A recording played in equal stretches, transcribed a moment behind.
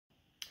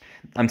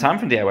I'm Tom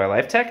from DIY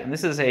Life Tech, and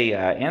this is a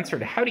answer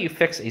to how do you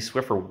fix a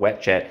Swiffer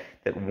Wetjet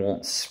that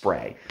won't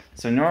spray.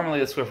 So normally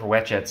the Swiffer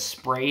Wetjet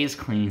sprays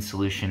cleaning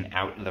solution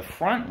out the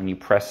front when you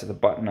press the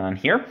button on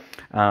here,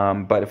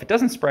 but if it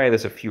doesn't spray,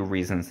 there's a few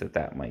reasons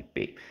that might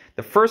be.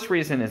 The first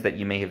reason is that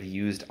you may have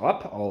used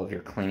up all of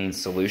your cleaning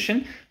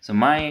solution. So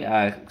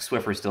my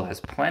Swiffer still has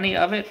plenty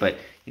of it, but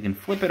you can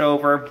flip it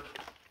over.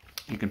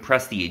 You can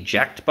press the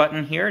eject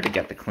button here to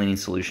get the cleaning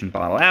solution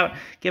bottle out,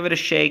 give it a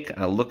shake,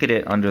 look at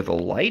it under the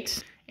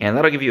light, and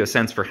that'll give you a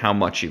sense for how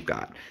much you've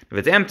got. If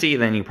it's empty,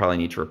 then you probably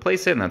need to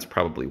replace it, and that's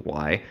probably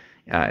why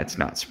it's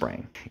not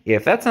spraying.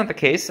 If that's not the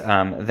case,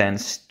 then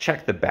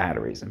check the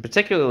batteries. And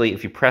particularly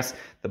if you press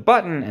the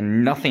button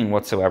and nothing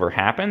whatsoever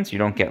happens, you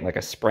don't get like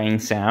a spraying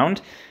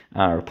sound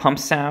or pump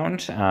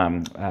sound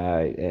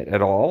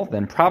at all,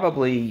 then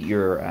probably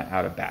you're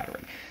out of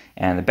battery.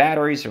 And the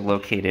batteries are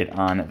located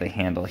on the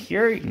handle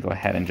here. You can go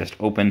ahead and just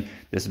open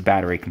this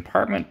battery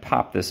compartment,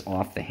 pop this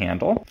off the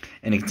handle.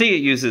 And you can see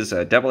it uses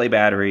AA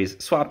batteries.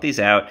 Swap these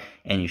out,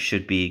 and you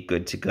should be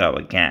good to go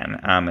again.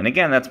 And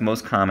again, that's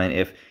most common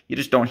if you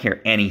just don't hear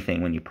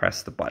anything when you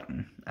press the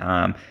button.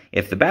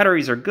 If the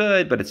batteries are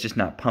good, but it's just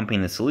not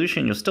pumping the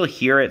solution, you'll still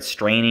hear it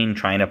straining,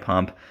 trying to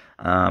pump.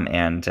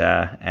 And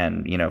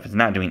you know, if it's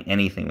not doing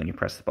anything when you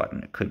press the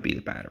button, it could be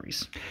the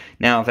batteries.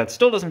 Now, if that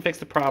still doesn't fix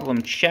the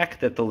problem, check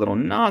that the little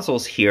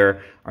nozzles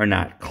here are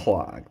not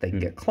clogged. They can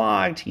get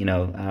clogged, you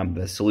know,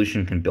 the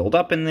solution can build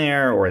up in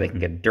there, or they can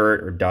get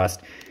dirt or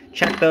dust.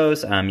 Check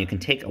those. You can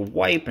take a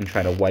wipe and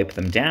try to wipe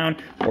them down,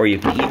 or you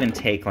can even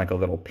take like a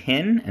little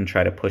pin and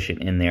try to push it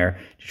in there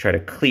to try to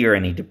clear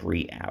any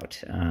debris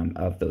out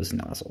of those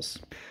nozzles.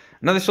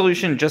 Another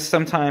solution, just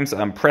sometimes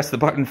press the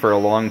button for a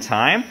long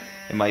time.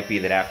 It might be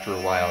that after a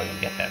while you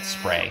get that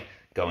spray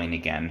going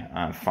again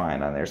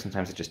fine on there.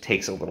 Sometimes it just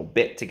takes a little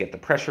bit to get the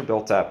pressure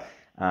built up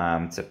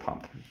to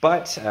pump.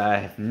 But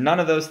if none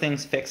of those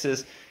things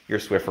fixes your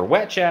Swiffer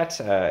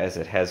Wetjet, as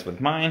it has with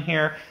mine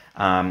here,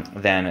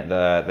 then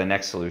the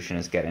next solution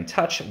is get in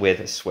touch with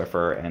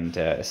Swiffer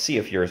and see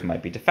if yours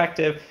might be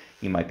defective.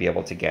 You might be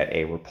able to get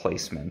a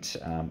replacement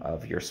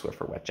of your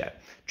Swiffer Wetjet.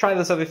 Try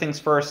those other things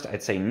first.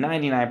 I'd say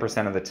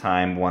 99% of the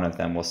time, one of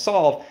them will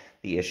solve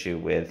the issue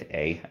with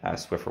a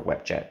Swiffer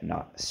Wetjet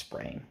not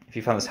spraying. If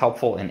you found this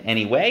helpful in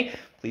any way,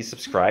 please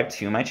subscribe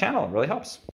to my channel. It really helps.